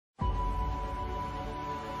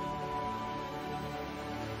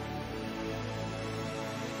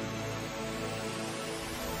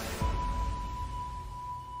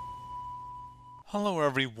Hello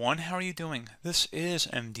everyone, how are you doing? This is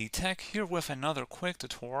MD Tech here with another quick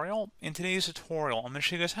tutorial. In today's tutorial, I'm going to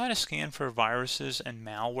show you guys how to scan for viruses and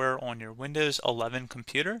malware on your Windows 11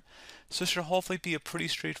 computer. So this should hopefully be a pretty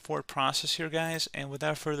straightforward process here, guys, and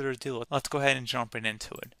without further ado, let's go ahead and jump right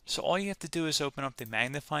into it. So all you have to do is open up the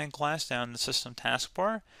magnifying glass down in the system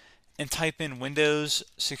taskbar and type in Windows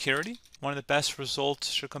Security. One of the best results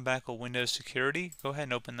should come back with Windows Security. Go ahead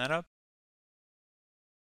and open that up.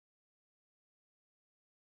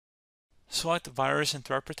 Select Virus and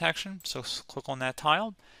Threat Protection, so click on that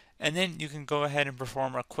tile, and then you can go ahead and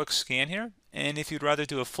perform a quick scan here. And if you'd rather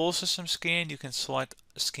do a full system scan, you can select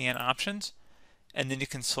Scan Options, and then you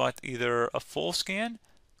can select either a full scan,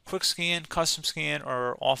 quick scan, custom scan,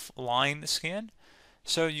 or offline scan.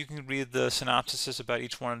 So you can read the synopsis about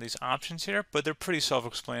each one of these options here, but they're pretty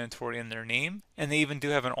self-explanatory in their name. And they even do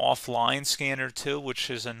have an offline scanner too, which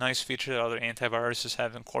is a nice feature that other antiviruses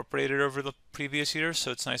have incorporated over the previous years.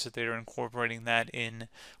 So it's nice that they're incorporating that in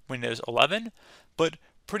Windows 11. But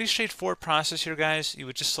pretty straightforward process here, guys. You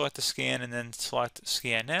would just select the scan and then select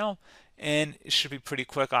Scan Now. And it should be pretty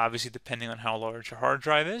quick, obviously, depending on how large your hard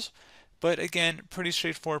drive is. But again, pretty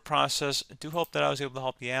straightforward process. I do hope that I was able to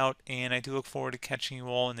help you out, and I do look forward to catching you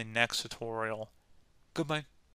all in the next tutorial. Goodbye.